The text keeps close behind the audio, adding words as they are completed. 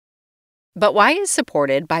But Why is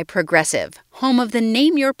supported by Progressive, home of the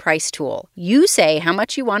Name Your Price tool. You say how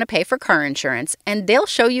much you want to pay for car insurance, and they'll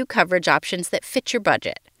show you coverage options that fit your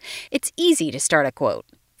budget. It's easy to start a quote.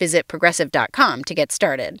 Visit Progressive.com to get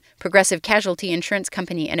started. Progressive Casualty Insurance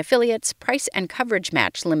Company and Affiliates. Price and coverage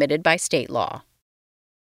match limited by state law.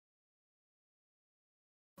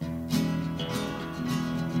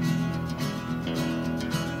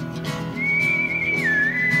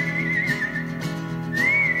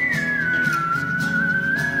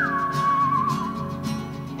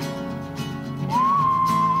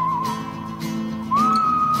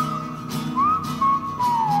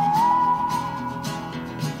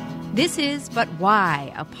 This is But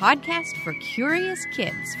Why, a podcast for curious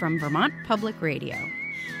kids from Vermont Public Radio.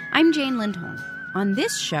 I'm Jane Lindholm. On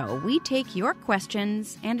this show, we take your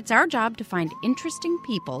questions, and it's our job to find interesting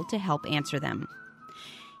people to help answer them.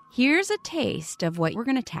 Here's a taste of what we're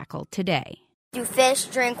going to tackle today. Do fish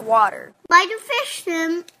drink water? Why do fish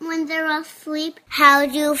swim when they're asleep? How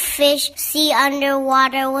do fish see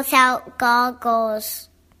underwater without goggles?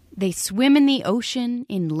 They swim in the ocean,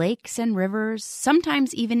 in lakes and rivers,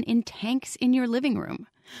 sometimes even in tanks in your living room.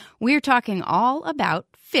 We're talking all about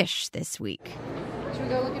fish this week. Should we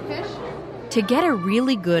go look at fish? To get a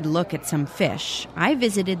really good look at some fish, I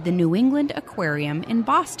visited the New England Aquarium in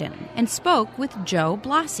Boston and spoke with Jo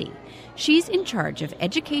Blasi. She's in charge of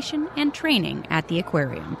education and training at the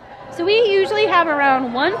aquarium. So we usually have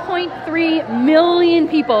around 1.3 million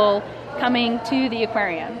people coming to the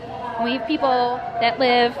aquarium. We have people that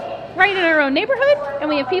live right in our own neighborhood, and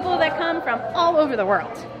we have people that come from all over the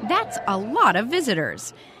world. That's a lot of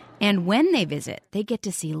visitors. And when they visit, they get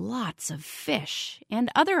to see lots of fish and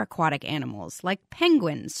other aquatic animals like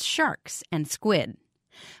penguins, sharks, and squid.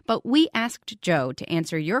 But we asked Jo to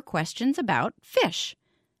answer your questions about fish.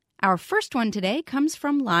 Our first one today comes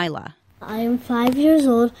from Lila. I am 5 years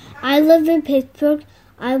old. I live in Pittsburgh.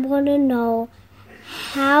 I want to know,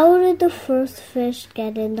 how did the first fish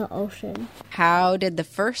get in the ocean? How did the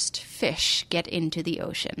first fish get into the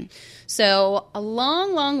ocean? So a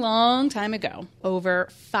long time ago, over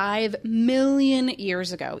 5 million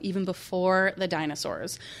years ago, even before the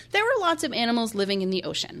dinosaurs, there were lots of animals living in the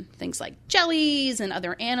ocean. Things like jellies and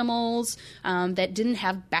other animals that didn't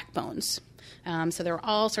have backbones. So there were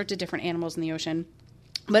all sorts of different animals in the ocean.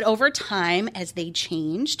 But over time, as they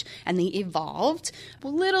changed and they evolved,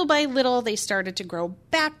 little by little, they started to grow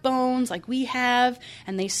backbones like we have,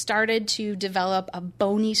 and they started to develop a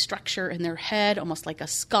bony structure in their head, almost like a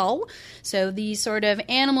skull. So these sort of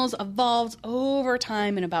animals evolved over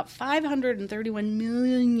time, and about 531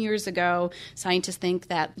 million years ago, scientists think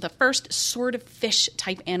that the first sort of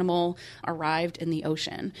fish-type animal arrived in the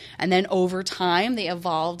ocean. And then over time, they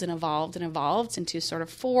evolved and evolved and evolved into sort of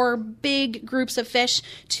 4 big groups of fish.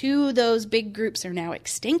 2 of those big groups are now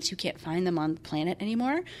extinct. You can't find them on the planet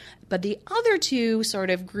anymore. But the other 2 sort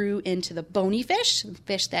of grew into the bony fish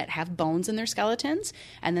that have bones in their skeletons.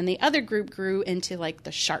 And then the other group grew into like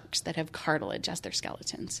the sharks that have cartilage as their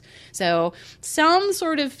skeletons. So some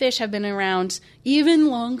sort of fish have been around even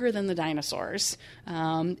longer than the dinosaurs.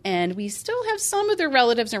 And we still have some of their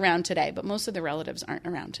relatives around today, but most of the relatives aren't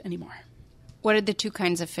around anymore. What are the 2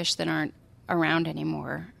 kinds of fish that aren't around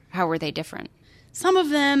anymore? How were they different? Some of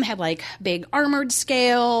them had like big armored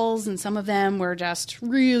scales, and some of them were just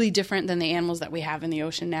really different than the animals that we have in the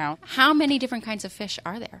ocean now. How many different kinds of fish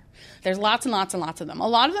are there? There's lots and lots and lots of them. A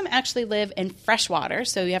lot of them actually live in freshwater,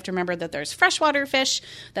 so you have to remember that there's freshwater fish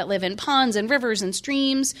that live in ponds and rivers and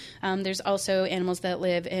streams. There's also animals that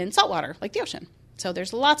live in saltwater, like the ocean. So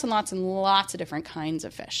there's lots and lots and lots of different kinds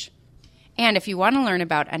of fish. And if you want to learn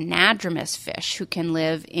about anadromous fish who can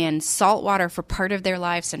live in saltwater for part of their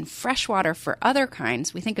lives and freshwater for other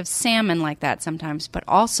kinds, we think of salmon like that sometimes, but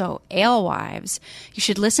also alewives. You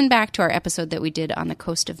should listen back to our episode that we did on the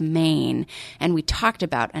coast of Maine, and we talked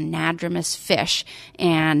about anadromous fish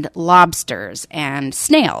and lobsters and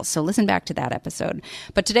snails. So listen back to that episode.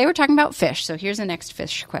 But today we're talking about fish, so here's the next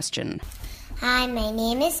fish question. Hi, my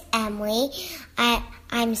name is Emily.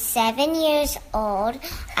 I'm 7 years old.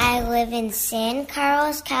 I live in San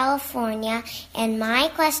Carlos, California, and my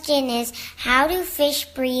question is, how do fish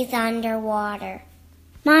breathe underwater?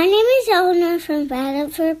 My name is Eleanor from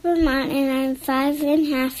Battleford, Vermont, and I'm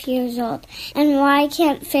 5.5 years old. And why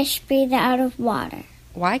can't fish breathe out of water?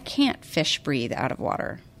 Why can't fish breathe out of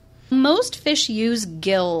water? Most fish use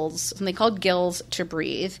gills, something called gills, to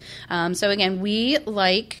breathe. So again, we,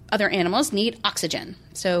 like other animals, need oxygen.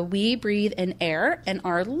 So we breathe in air, and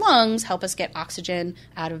our lungs help us get oxygen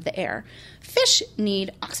out of the air. Fish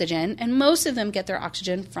need oxygen, and most of them get their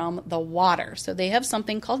oxygen from the water. So they have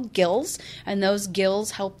something called gills, and those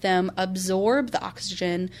gills help them absorb the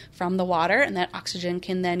oxygen from the water, and that oxygen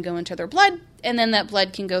can then go into their blood, and then that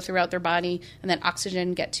blood can go throughout their body, and that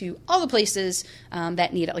oxygen get to all the places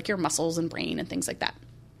that need it, like your muscles and brain and things like that.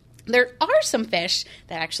 There are some fish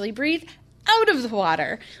that actually breathe out of the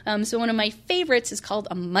water. So one of my favorites is called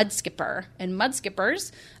a mud skipper. And mud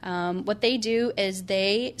skippers, what they do is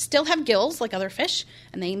they still have gills like other fish,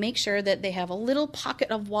 and they make sure that they have a little pocket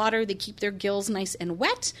of water. They keep their gills nice and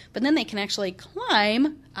wet, but then they can actually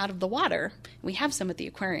climb out of the water. We have some at the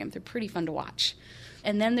aquarium. They're pretty fun to watch.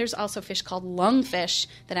 And then there's also fish called lungfish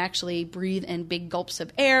that actually breathe in big gulps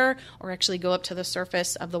of air, or actually go up to the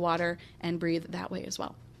surface of the water and breathe that way as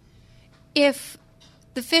well. If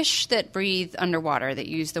the fish that breathe underwater, that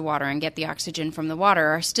use the water and get the oxygen from the water,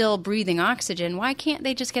 are still breathing oxygen, why can't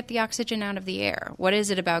they just get the oxygen out of the air? What is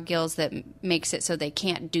it about gills that makes it so they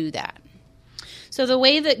can't do that? So the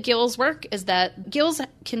way that gills work is that gills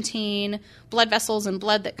contain blood vessels and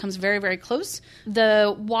blood that comes very, very close.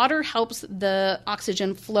 The water helps the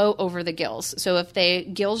oxygen flow over the gills. So if the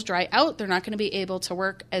gills dry out, they're not going to be able to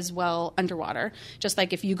work as well underwater. Just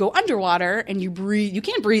like if you go underwater and you breathe, you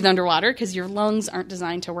can't breathe underwater because your lungs aren't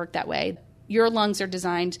designed to work that way. Your lungs are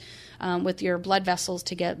designed with your blood vessels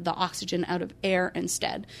to get the oxygen out of air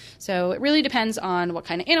instead. So it really depends on what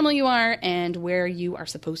kind of animal you are and where you are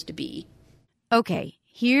supposed to be. Okay,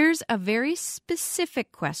 here's a very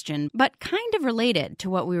specific question, but kind of related to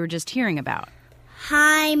what we were just hearing about.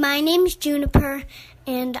 Hi, my name's Juniper,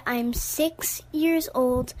 and I'm 6 years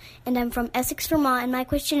old, and I'm from Essex, Vermont, and my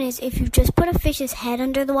question is, if you just put a fish's head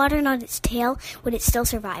under the water, not its tail, would it still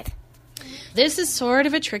survive? This is sort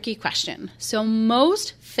of a tricky question. So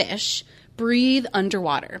most fish breathe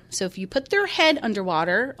underwater. So if you put their head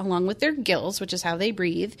underwater along with their gills, which is how they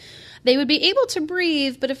breathe, they would be able to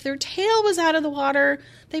breathe, but if their tail was out of the water,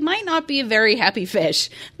 they might not be a very happy fish.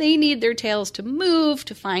 They need their tails to move,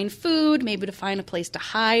 to find food, maybe to find a place to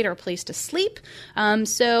hide or a place to sleep.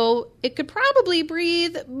 So it could probably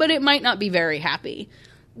breathe, but it might not be very happy.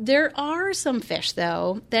 There are some fish,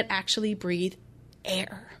 though, that actually breathe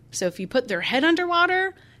air. So if you put their head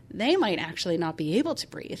underwater, they might actually not be able to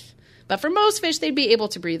breathe. But for most fish, they'd be able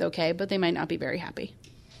to breathe okay, but they might not be very happy.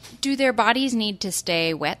 Do their bodies need to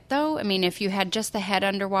stay wet, though? I mean, if you had just the head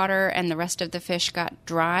underwater and the rest of the fish got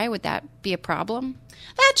dry, would that be a problem?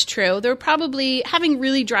 That's true. They're probably having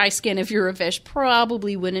really dry skin if you're a fish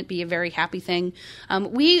probably wouldn't be a very happy thing.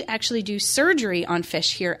 We actually do surgery on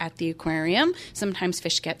fish here at the aquarium. Sometimes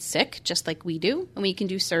fish get sick, just like we do, and we can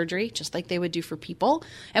do surgery just like they would do for people.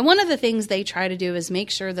 And one of the things they try to do is make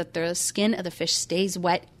sure that the skin of the fish stays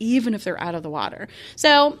wet even if they're out of the water.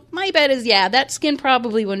 So my bet is, yeah, that skin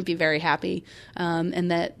probably wouldn't be very happy, and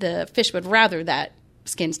that the fish would rather that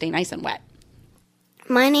skin stay nice and wet.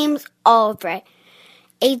 My name's Albrecht,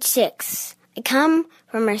 age 6. I come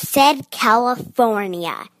from Merced,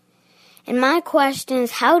 California. And my question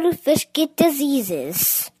is, how do fish get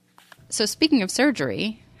diseases? So speaking of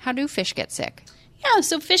surgery, how do fish get sick? Yeah,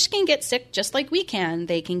 so fish can get sick just like we can.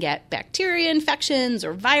 They can get bacteria infections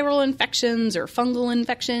or viral infections or fungal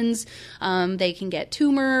infections. They can get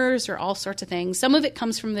tumors or all sorts of things. Some of it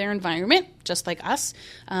comes from their environment, just like us.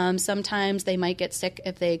 Sometimes they might get sick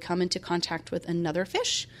if they come into contact with another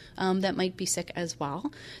fish that might be sick as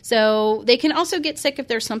well. So they can also get sick if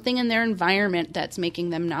there's something in their environment that's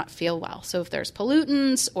making them not feel well. So if there's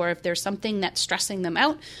pollutants or if there's something that's stressing them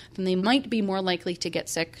out, then they might be more likely to get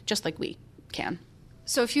sick just like we can.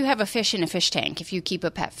 So if you have a fish in a fish tank, if you keep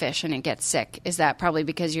a pet fish and it gets sick, is that probably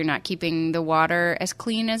because you're not keeping the water as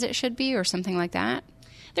clean as it should be or something like that?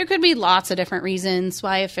 There could be lots of different reasons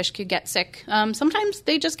why a fish could get sick. Sometimes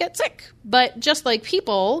they just get sick. But just like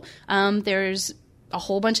people, there's a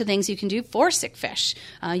whole bunch of things you can do for sick fish.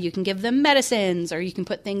 You can give them medicines, or you can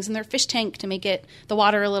put things in their fish tank to make the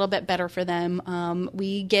water a little bit better for them.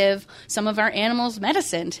 We give some of our animals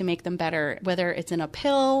medicine to make them better, whether it's in a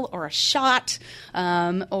pill or a shot,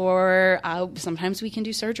 or sometimes we can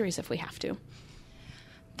do surgeries if we have to.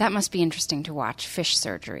 That must be interesting to watch, fish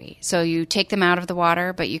surgery. So you take them out of the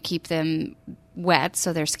water, but you keep them wet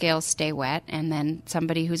so their scales stay wet, and then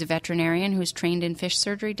somebody who's a veterinarian who's trained in fish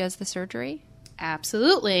surgery does the surgery?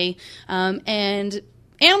 Absolutely. And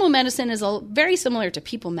Animal medicine is very similar to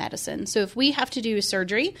people medicine. So if we have to do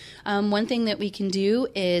surgery, one thing that we can do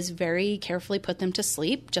is very carefully put them to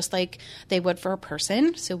sleep, just like they would for a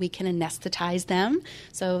person. So we can anesthetize them,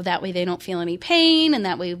 so that way they don't feel any pain, and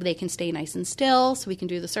that way they can stay nice and still, so we can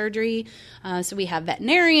do the surgery. So we have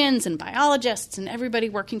veterinarians and biologists and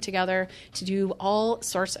everybody working together to do all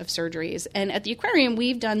sorts of surgeries. And at the aquarium,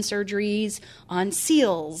 we've done surgeries on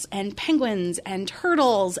seals and penguins and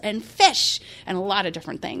turtles and fish and a lot of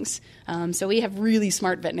different things. So we have really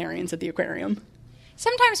smart veterinarians at the aquarium.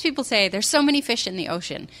 Sometimes people say there's so many fish in the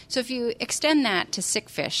ocean. So if you extend that to sick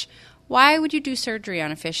fish, why would you do surgery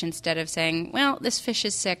on a fish instead of saying, well, this fish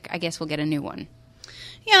is sick, I guess we'll get a new one?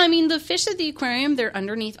 Yeah, I mean, the fish at the aquarium, they're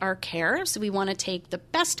underneath our care, so we want to take the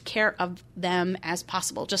best care of them as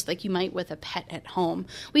possible, just like you might with a pet at home.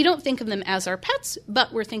 We don't think of them as our pets,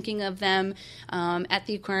 but we're thinking of them at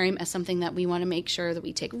the aquarium as something that we want to make sure that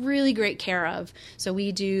we take really great care of. So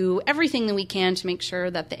we do everything that we can to make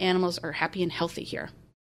sure that the animals are happy and healthy here.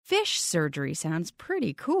 Fish surgery sounds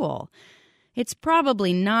pretty cool. It's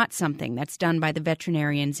probably not something that's done by the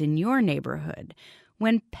veterinarians in your neighborhood.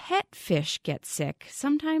 When pet fish get sick,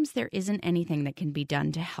 sometimes there isn't anything that can be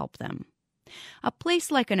done to help them. A place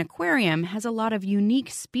like an aquarium has a lot of unique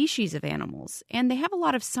species of animals, and they have a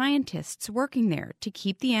lot of scientists working there to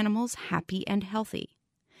keep the animals happy and healthy.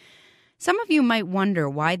 Some of you might wonder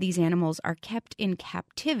why these animals are kept in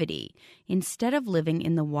captivity instead of living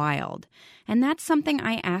in the wild, and that's something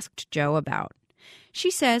I asked Jo about. She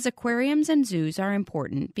says aquariums and zoos are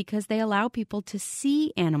important because they allow people to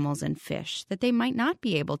see animals and fish that they might not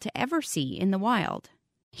be able to ever see in the wild.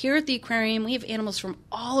 Here at the aquarium, we have animals from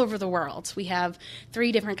all over the world. We have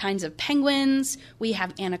 3 different kinds of penguins. We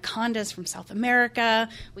have anacondas from South America.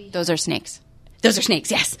 Those are snakes. Those are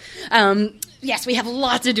snakes, yes. Yes, we have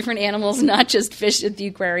lots of different animals, not just fish at the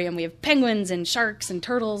aquarium. We have penguins and sharks and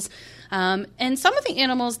turtles. And some of the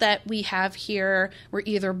animals that we have here were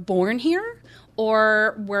either born here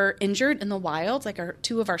or were injured in the wild, like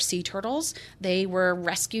 2 of our sea turtles. They were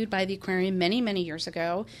rescued by the aquarium many, many years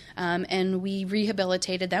ago, and we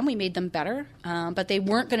rehabilitated them. We made them better, but they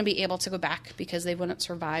weren't going to be able to go back because they wouldn't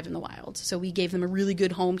survive in the wild. So we gave them a really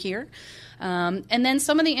good home here. And then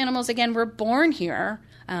some of the animals, again, were born here,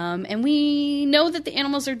 and we know that the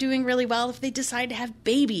animals are doing really well if they decide to have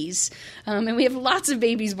babies. And we have lots of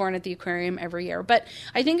babies born at the aquarium every year. But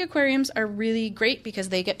I think aquariums are really great because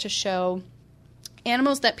they get to show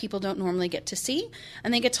animals that people don't normally get to see,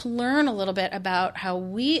 and they get to learn a little bit about how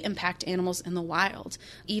we impact animals in the wild.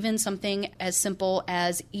 Even something as simple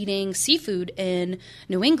as eating seafood in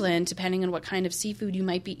New England, depending on what kind of seafood you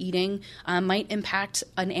might be eating, might impact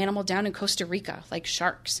an animal down in Costa Rica, like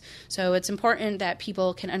sharks. So it's important that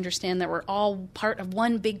people can understand that we're all part of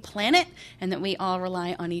one big planet and that we all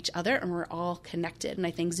rely on each other and we're all connected. And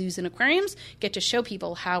I think zoos and aquariums get to show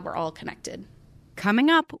people how we're all connected.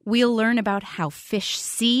 Coming up, we'll learn about how fish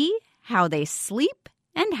see, how they sleep,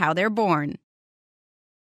 and how they're born.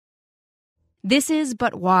 This is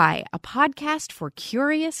But Why, a podcast for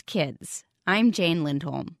curious kids. I'm Jane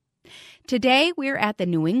Lindholm. Today, we're at the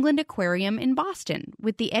New England Aquarium in Boston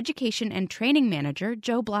with the Education and Training Manager,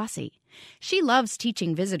 Jo Blasi. She loves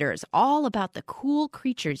teaching visitors all about the cool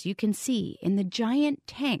creatures you can see in the giant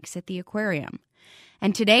tanks at the aquarium.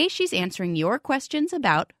 And today, she's answering your questions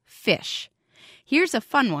about fish. Here's a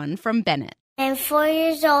fun one from Bennett. I'm 4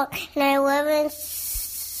 years old, and I live in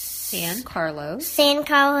San Carlos,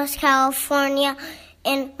 California.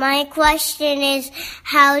 And my question is,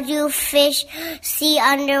 how do fish see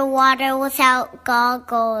underwater without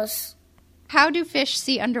goggles? How do fish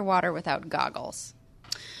see underwater without goggles?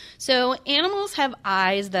 So animals have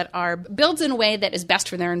eyes that are built in a way that is best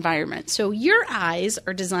for their environment. So your eyes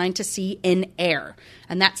are designed to see in air,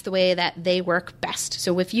 and that's the way that they work best.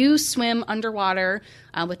 So if you swim underwater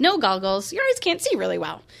with no goggles, your eyes can't see really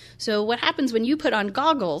well. So what happens when you put on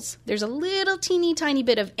goggles, there's a little teeny tiny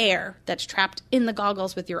bit of air that's trapped in the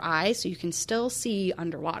goggles with your eyes, so you can still see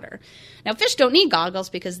underwater. Now, fish don't need goggles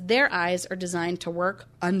because their eyes are designed to work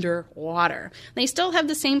underwater. They still have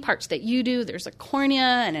the same parts that you do. There's a cornea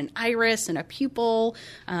and an iris and a pupil,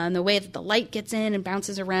 and the way that the light gets in and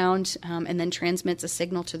bounces around and then transmits a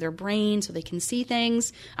signal to their brain so they can see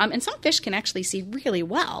things. And some fish can actually see really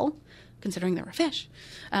well, considering they're a fish.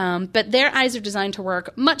 But their eyes are designed to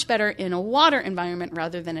work much better in a water environment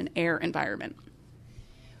rather than an air environment.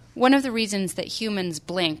 One of the reasons that humans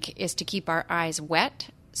blink is to keep our eyes wet.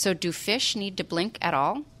 So do fish need to blink at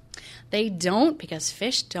all? They don't, because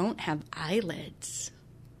fish don't have eyelids.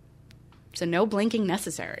 So no blinking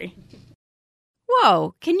necessary.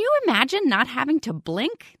 Whoa, can you imagine not having to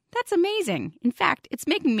blink? That's amazing. In fact, it's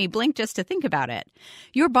making me blink just to think about it.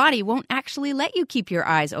 Your body won't actually let you keep your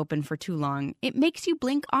eyes open for too long. It makes you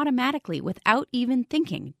blink automatically without even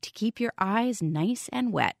thinking to keep your eyes nice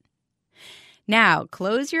and wet. Now,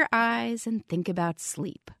 close your eyes and think about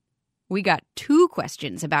sleep. We got 2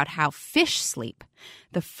 questions about how fish sleep.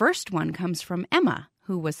 The first one comes from Emma,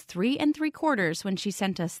 who was 3 3/4 when she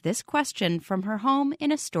sent us this question from her home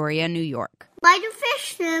in Astoria, New York. Why do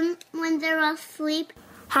fish swim when they're asleep?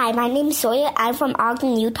 Hi, my name is Sawyer. I'm from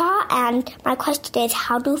Ogden, Utah, and my question is,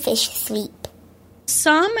 how do fish sleep?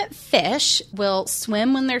 Some fish will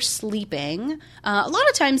swim when they're sleeping. A lot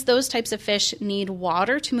of times those types of fish need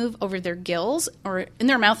water to move over their gills or in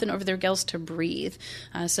their mouth and over their gills to breathe.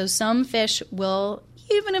 So some fish will,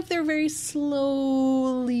 even if they're very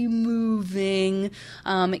slowly moving,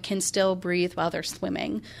 it can still breathe while they're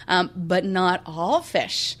swimming. But not all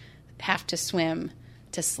fish have to swim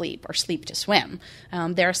to sleep or sleep to swim.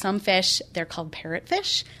 There are some fish, they're called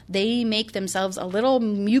parrotfish. They make themselves a little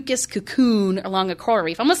mucus cocoon along a coral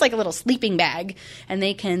reef, almost like a little sleeping bag, and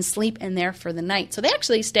they can sleep in there for the night. So they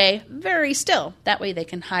actually stay very still. That way they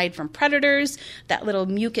can hide from predators. That little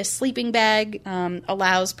mucus sleeping bag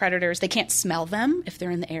allows predators, they can't smell them if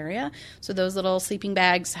they're in the area. So those little sleeping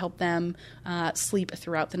bags help them sleep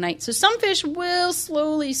throughout the night. So some fish will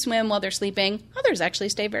slowly swim while they're sleeping. Others actually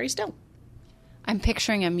stay very still. I'm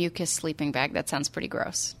picturing a mucus sleeping bag. That sounds pretty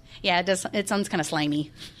gross. Yeah, it does. It sounds kind of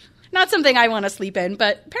slimy. Not something I want to sleep in,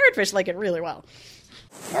 but parrotfish like it really well.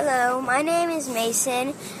 Hello, my name is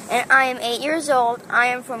Mason, and I am 8 years old. I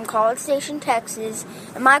am from College Station, Texas,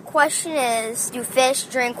 and my question is, do fish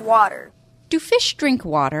drink water? Do fish drink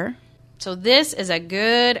water? So this is a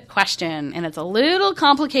good question, and it's a little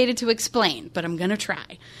complicated to explain, but I'm going to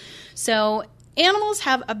try. So animals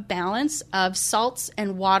have a balance of salts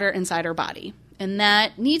and water inside our body. And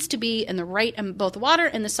that needs to be in the right, both water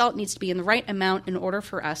and the salt needs to be in the right amount in order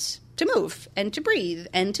for us to move and to breathe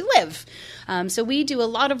and to live. So we do a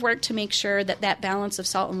lot of work to make sure that that balance of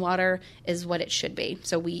salt and water is what it should be.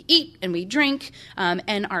 So we eat and we drink,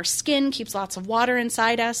 and our skin keeps lots of water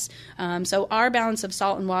inside us. So our balance of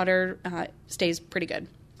salt and water stays pretty good.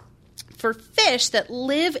 For fish that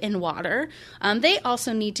live in water, they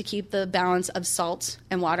also need to keep the balance of salt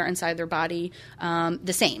and water inside their body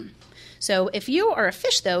the same. So if you are a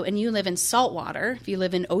fish, though, and you live in salt water, if you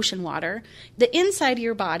live in ocean water, the inside of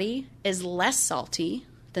your body is less salty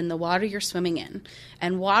than the water you're swimming in.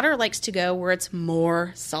 And water likes to go where it's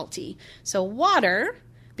more salty. So water,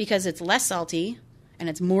 because it's less salty and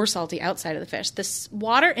it's more salty outside of the fish, this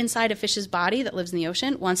water inside a fish's body that lives in the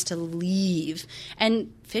ocean wants to leave.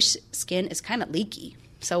 And fish skin is kind of leaky.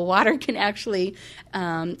 So water can actually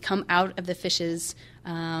come out of the fish's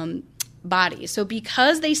body. So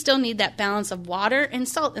because they still need that balance of water and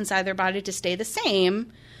salt inside their body to stay the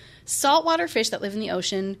same, saltwater fish that live in the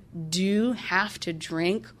ocean do have to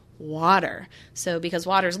drink water. So because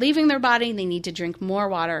water is leaving their body, they need to drink more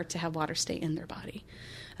water to have water stay in their body.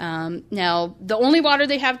 Now, the only water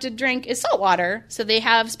they have to drink is salt water, so they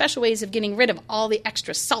have special ways of getting rid of all the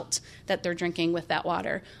extra salt that they're drinking with that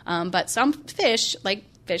water. But some fish, like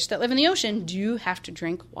fish that live in the ocean, do have to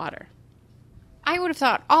drink water. I would have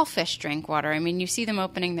thought all fish drink water. I mean, you see them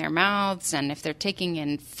opening their mouths, and if they're taking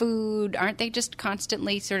in food, aren't they just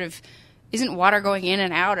constantly sort of, isn't water going in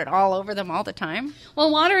and out and all over them all the time?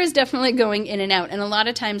 Well, water is definitely going in and out, and a lot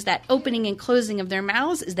of times that opening and closing of their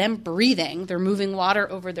mouths is them breathing. They're moving water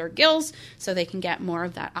over their gills so they can get more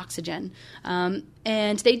of that oxygen.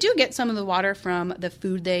 And they do get some of the water from the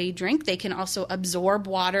food they drink. They can also absorb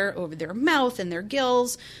water over their mouth and their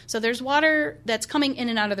gills. So there's water that's coming in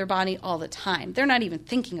and out of their body all the time. They're not even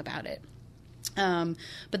thinking about it.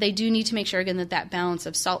 But they do need to make sure, again, that that balance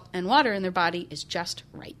of salt and water in their body is just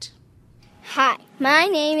right. Hi, my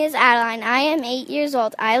name is Adeline. I am 8 years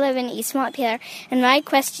old. I live in East Montpelier, and my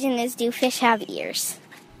question is, do fish have ears?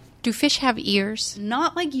 Do fish have ears?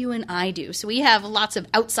 Not like you and I do. So we have lots of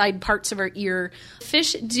outside parts of our ear.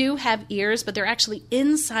 Fish do have ears, but they're actually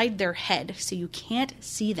inside their head, so you can't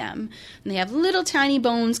see them. And they have little tiny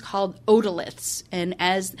bones called otoliths. And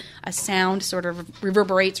as a sound sort of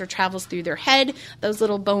reverberates or travels through their head, those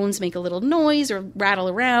little bones make a little noise or rattle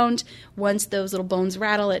around. Once those little bones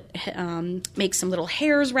rattle, it makes some little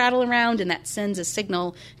hairs rattle around, and that sends a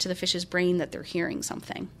signal to the fish's brain that they're hearing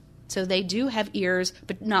something. So they do have ears,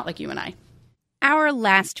 but not like you and I. Our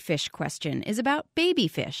last fish question is about baby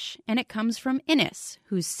fish, and it comes from Innes,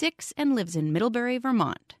 who's 6 and lives in Middlebury,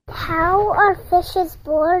 Vermont. How are fishes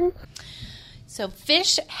born? So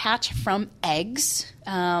fish hatch from eggs,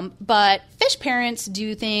 but fish parents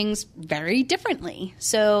do things very differently.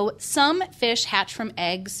 So some fish hatch from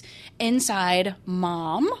eggs inside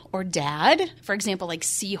mom or dad. For example, like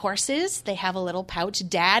seahorses, they have a little pouch.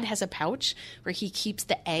 Dad has a pouch where he keeps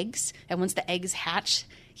the eggs, and once the eggs hatch,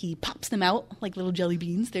 he pops them out like little jelly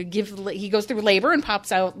beans. He goes through labor and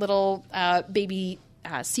pops out little baby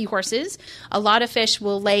seahorses. A lot of fish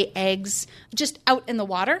will lay eggs just out in the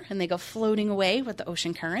water, and they go floating away with the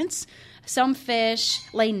ocean currents. Some fish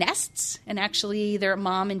lay nests, and actually their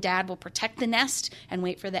mom and dad will protect the nest and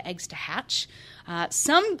wait for the eggs to hatch.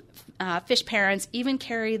 Some fish parents even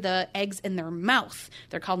carry the eggs in their mouth.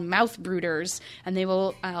 They're called mouth brooders, and they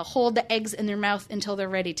will hold the eggs in their mouth until they're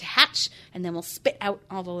ready to hatch, and then will spit out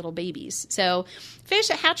all the little babies. So fish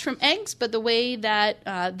hatch from eggs, but the way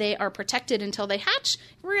that they are protected until they hatch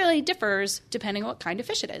really differs depending on what kind of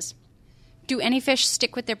fish it is. Do any fish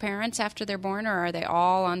stick with their parents after they're born, or are they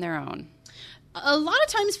all on their own? A lot of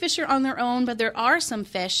times fish are on their own, but there are some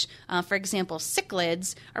fish, for example,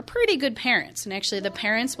 cichlids, are pretty good parents. And actually the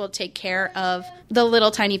parents will take care of the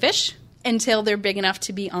little tiny fish until they're big enough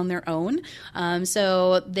to be on their own.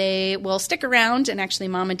 So they will stick around, and actually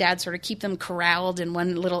mom and dad sort of keep them corralled in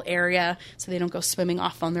one little area so they don't go swimming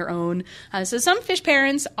off on their own. So some fish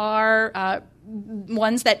parents are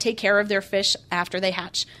ones that take care of their fish after they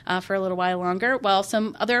hatch for a little while longer, while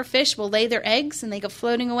some other fish will lay their eggs and they go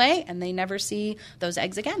floating away and they never see those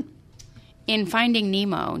eggs again. In Finding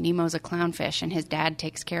Nemo, Nemo's a clownfish and his dad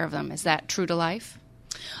takes care of them. Is that true to life?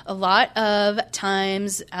 A lot of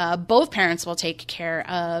times, both parents will take care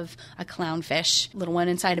of a clownfish, little one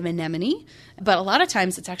inside of anemone. But a lot of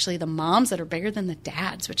times it's actually the moms that are bigger than the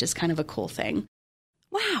dads, which is kind of a cool thing.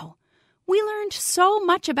 Wow. We learned so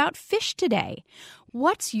much about fish today.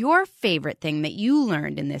 What's your favorite thing that you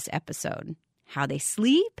learned in this episode? How they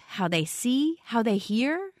sleep, how they see, how they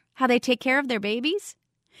hear, how they take care of their babies?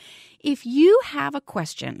 If you have a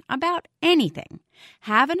question about anything,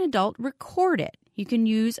 have an adult record it. You can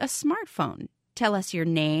use a smartphone. Tell us your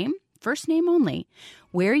name, first name only,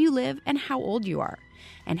 where you live, and how old you are.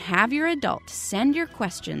 And have your adult send your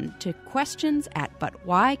question to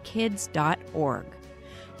questions@butwhykids.org.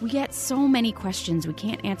 We get so many questions, we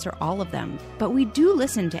can't answer all of them, but we do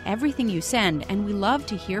listen to everything you send, and we love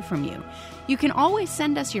to hear from you. You can always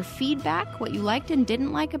send us your feedback, what you liked and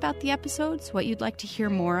didn't like about the episodes, what you'd like to hear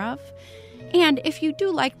more of. And if you do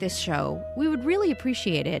like this show, we would really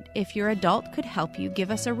appreciate it if your adult could help you give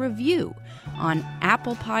us a review on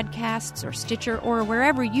Apple Podcasts or Stitcher or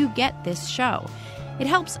wherever you get this show. It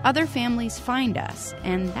helps other families find us,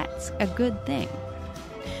 and that's a good thing.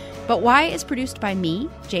 But Why is produced by me,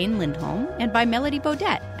 Jane Lindholm, and by Melody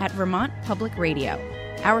Bodette at Vermont Public Radio.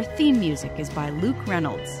 Our theme music is by Luke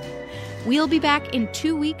Reynolds. We'll be back in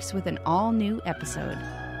 2 weeks with an all-new episode.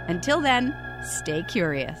 Until then, stay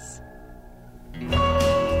curious.